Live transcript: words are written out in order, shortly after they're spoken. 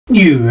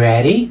You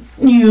ready?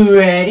 You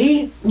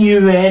ready?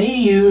 You ready?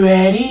 You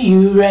ready?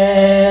 You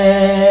ready?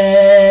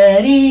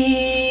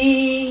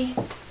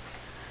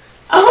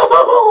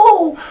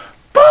 Oh,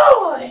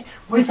 boy!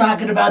 We're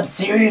talking about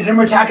series and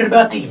we're talking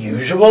about the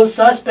usual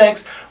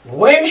suspects.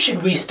 Where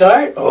should we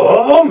start?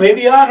 Oh,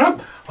 maybe on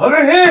up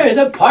over here,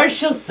 the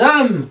partial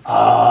sum.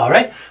 All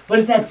right. What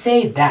does that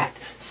say? That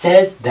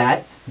says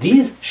that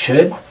these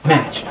should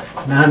match.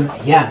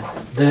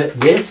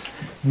 This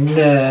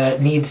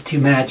needs to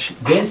match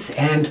this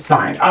and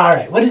fine. All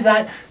right, what is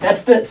that?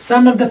 That's the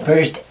sum of the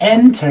first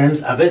n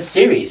terms of a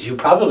series. You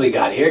probably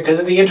got here because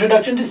of the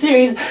introduction to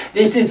series.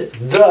 This is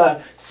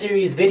the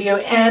series video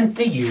and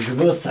the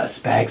usual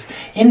suspects.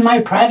 In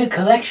my private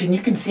collection, you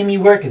can see me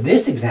work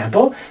this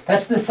example.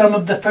 That's the sum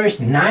of the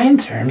first 9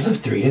 terms of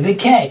 3 to the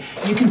k.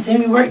 You can see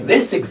me work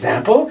this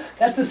example.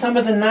 That's the sum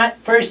of the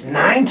first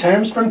 9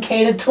 terms from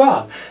k to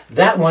 12.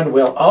 That one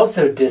will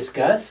also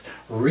discuss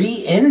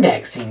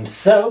re-indexing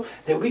so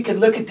that we could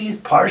look at these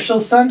partial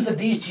sums of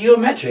these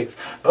geometrics.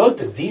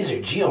 Both of these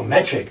are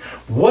geometric.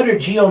 What are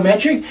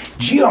geometric?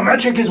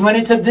 Geometric is when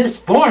it's of this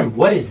form.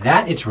 What is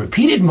that? It's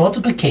repeated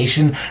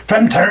multiplication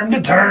from term to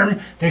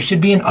term. There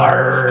should be an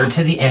R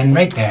to the end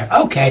right there.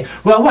 Okay,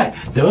 well what?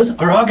 Those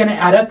are all going to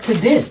add up to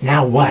this.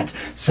 Now what?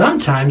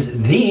 Sometimes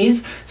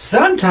these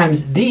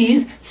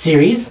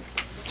series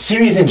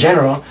in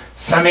general,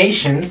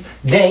 summations,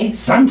 they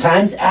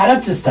sometimes add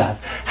up to stuff.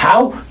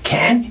 How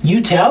can you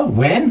tell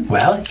when?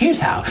 Well, here's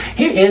how.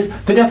 Here is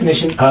the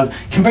definition of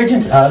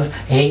convergence of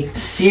a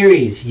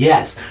series.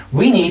 Yes,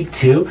 we need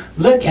to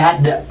look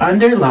at the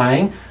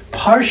underlying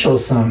partial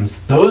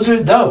sums. Those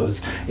are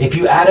those. If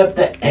you add up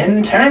the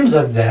n terms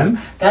of them,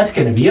 that's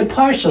going to be a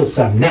partial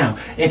sum. Now,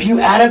 if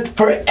you add up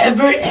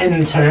forever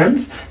n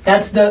terms,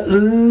 that's the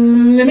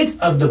limits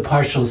of the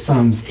partial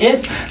sums.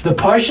 If the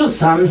partial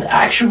sums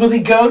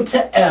actually go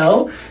to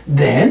L,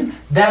 then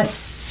that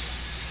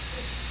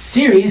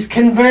series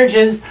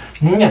converges.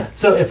 Yeah.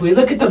 So if we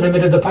look at the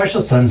limit of the partial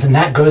sums and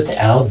that goes to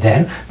L,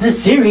 then the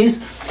series,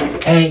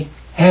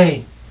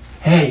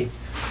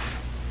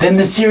 then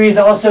the series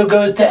also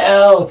goes to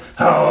L.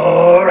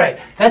 All right,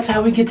 that's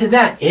how we get to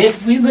that.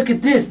 If we look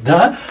at this,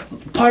 the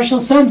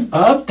partial sums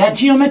of that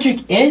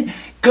geometric, it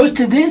goes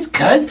to this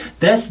because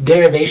this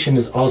derivation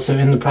is also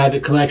in the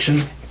private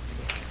collection.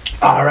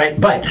 All right,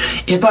 but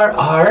if our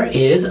R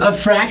is a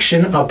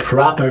fraction, a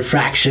proper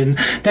fraction,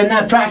 then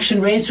that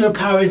fraction raised to a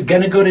power is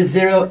going to go to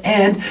 0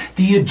 and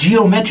the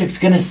geometric's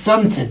going to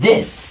sum to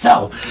this.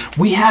 So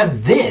we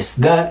have this,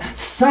 the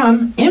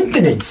sum,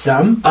 infinite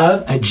sum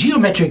of a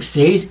geometric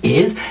series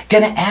is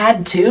going to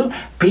add to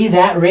be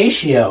that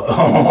ratio.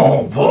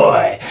 Oh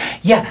boy.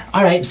 Yeah,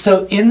 all right,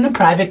 so in the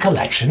private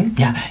collection,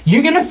 yeah,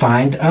 you're going to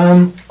find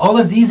all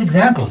of these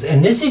examples.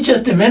 And this is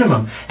just a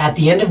minimum. At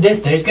the end of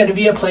this, there's going to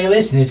be a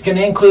playlist and it's going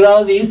to include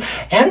all of these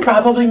and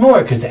probably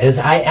more because as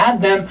I add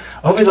them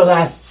over the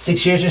last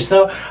 6 years or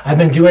so, I've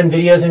been doing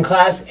videos in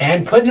class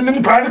and putting them in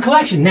the private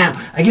collection. Now,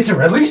 I get to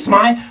release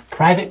my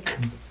private,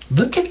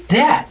 look at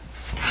that.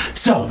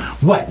 So,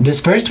 what? This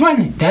first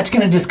one, that's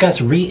going to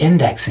discuss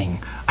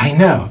re-indexing. I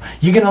know,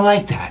 you're going to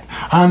like that.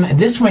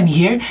 This one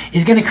here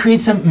is going to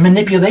create some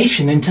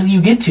manipulation until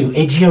you get to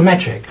a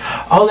geometric.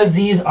 All of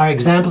these are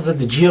examples of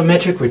the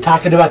geometric. We're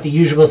talking about the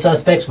usual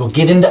suspects. We'll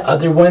get into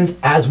other ones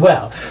as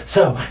well.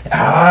 So,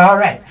 all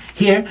right,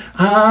 here,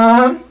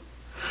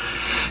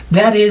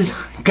 that is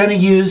going to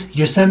use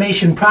your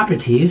summation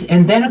properties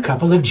and then a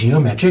couple of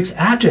geometrics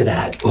after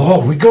that.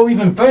 Oh, we go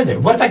even further.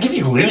 What if I give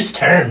you loose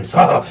terms?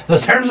 Oh,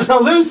 those terms are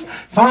so loose.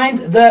 Find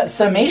the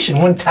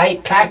summation, one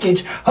tight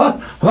package. Oh,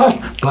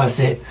 bless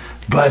it.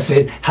 Bless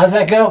it. How's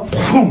that go?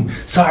 Boom.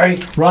 Sorry,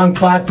 wrong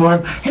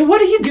platform. Hey,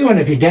 what are you doing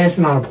if you're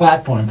dancing on a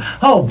platform?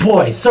 Oh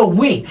boy, so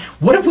wait,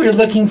 what if we're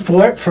looking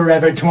for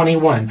forever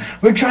 21?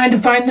 We're trying to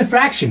find the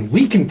fraction.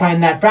 We can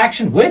find that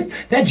fraction with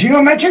that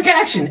geometric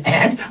action.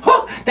 And,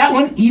 oh, that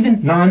one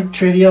even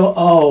non-trivial.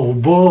 Oh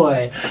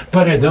boy.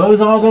 But are those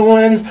all the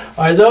ones?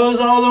 Are those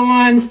all the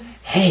ones?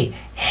 Hey.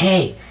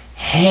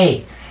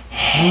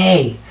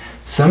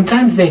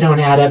 Sometimes they don't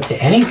add up to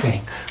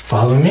anything.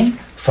 Follow me?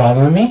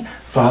 Follow me?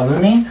 Follow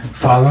me,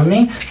 follow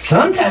me.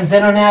 Sometimes they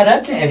don't add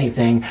up to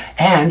anything.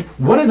 And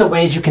one of the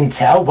ways you can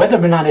tell whether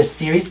or not a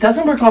series,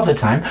 doesn't work all the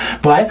time,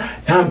 but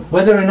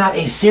whether or not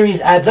a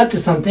series adds up to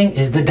something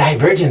is the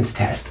divergence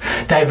test.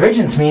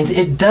 Divergence means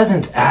it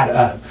doesn't add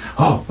up.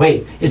 Oh,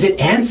 wait, is it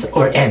ants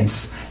or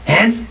ents?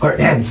 Ants or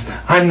ents?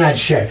 I'm not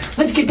sure.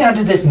 Let's get down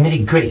to this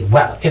nitty gritty.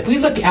 Well, if we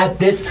look at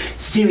this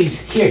series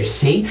here,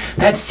 see,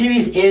 that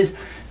series is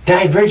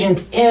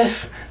divergent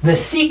if the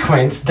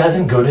sequence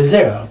doesn't go to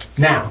 0.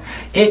 Now,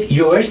 if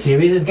your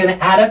series is going to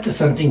add up to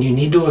something, you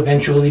need to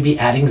eventually be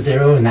adding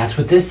 0, and that's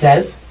what this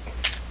says.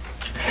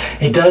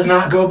 It does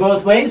not go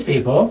both ways,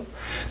 people.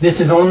 This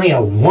is only a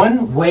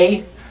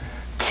one-way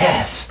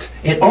test.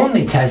 It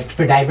only tests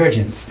for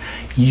divergence.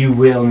 You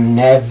will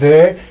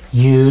never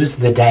use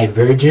the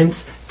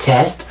divergence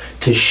test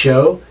to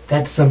show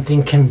that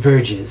something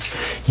converges.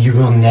 You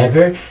will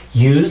never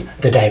use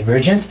the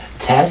divergence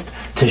test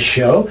to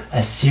show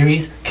a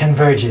series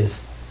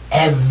converges.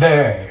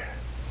 Ever.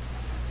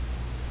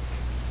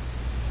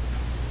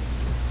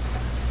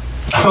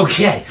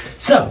 Okay,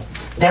 so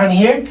down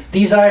here,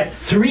 these are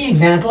 3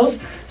 examples.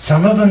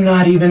 Some of them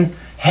not even,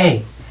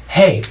 hey,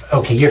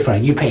 okay, you're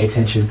fine, you pay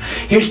attention.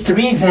 Here's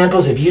 3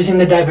 examples of using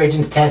the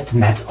divergence test,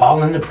 and that's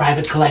all in the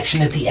private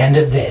collection at the end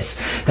of this.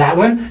 That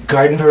one,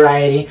 garden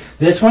variety.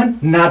 This one,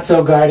 not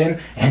so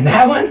garden. And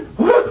that one,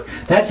 whoo,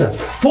 that's a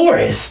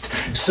forest.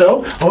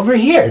 So, over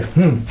here,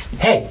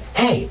 hey,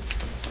 hey,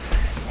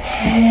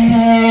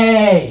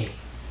 hey,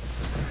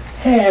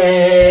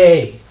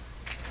 hey,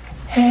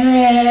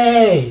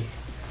 hey,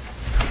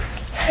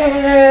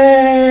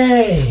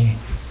 hey.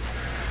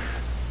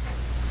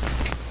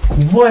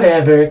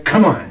 Whatever,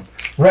 come on,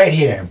 right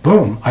here,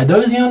 boom. Are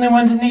those the only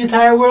ones in the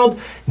entire world?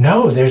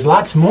 No, there's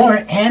lots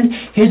more. And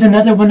here's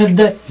another one of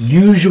the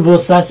usual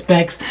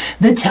suspects,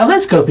 the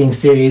telescoping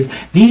series.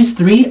 These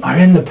 3 are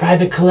in the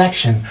private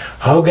collection.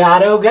 Oh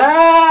God, oh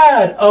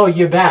God. Oh,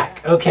 you're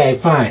back. Okay,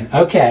 fine.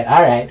 Okay,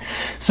 all right.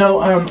 So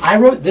I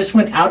wrote this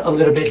one out a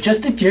little bit,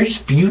 just the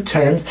first few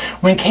terms.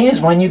 When k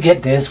is 1, you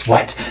get this,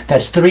 what?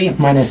 That's 3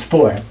 minus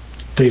 4.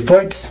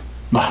 3/4?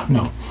 Oh,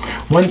 no.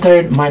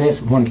 1/3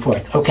 minus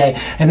 1/4. Okay,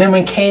 and then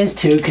when k is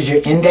 2, because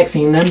you're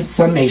indexing them,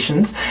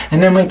 summations,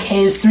 and then when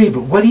k is 3,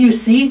 but what do you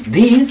see?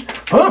 These,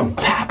 boom,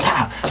 pow,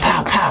 pow,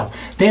 pow, pow.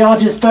 They all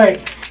just start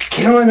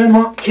killing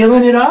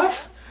it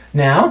off.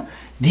 Now,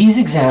 these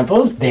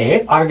examples,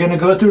 they are going to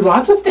go through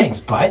lots of things,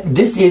 but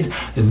this is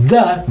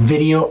the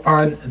video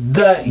on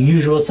the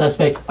usual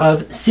suspects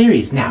of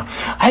series. Now,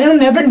 I don't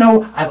never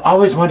know, I've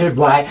always wondered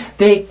why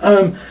they,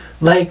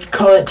 like,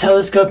 call it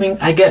telescoping.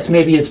 I guess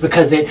maybe it's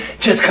because it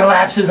just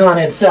collapses on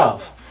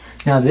itself.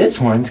 Now this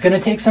one's going to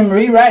take some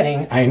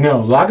rewriting. I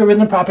know,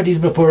 logarithm properties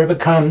before it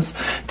becomes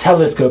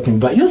telescoping,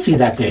 but you'll see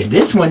that there.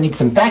 This one needs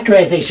some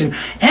factorization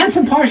and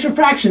some partial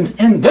fractions,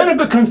 and then it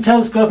becomes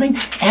telescoping,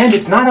 and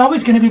it's not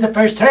always going to be the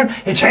first term.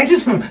 It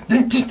changes from...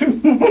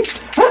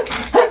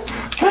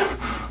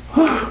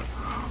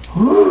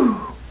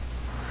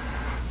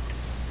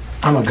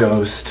 I'm a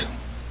ghost.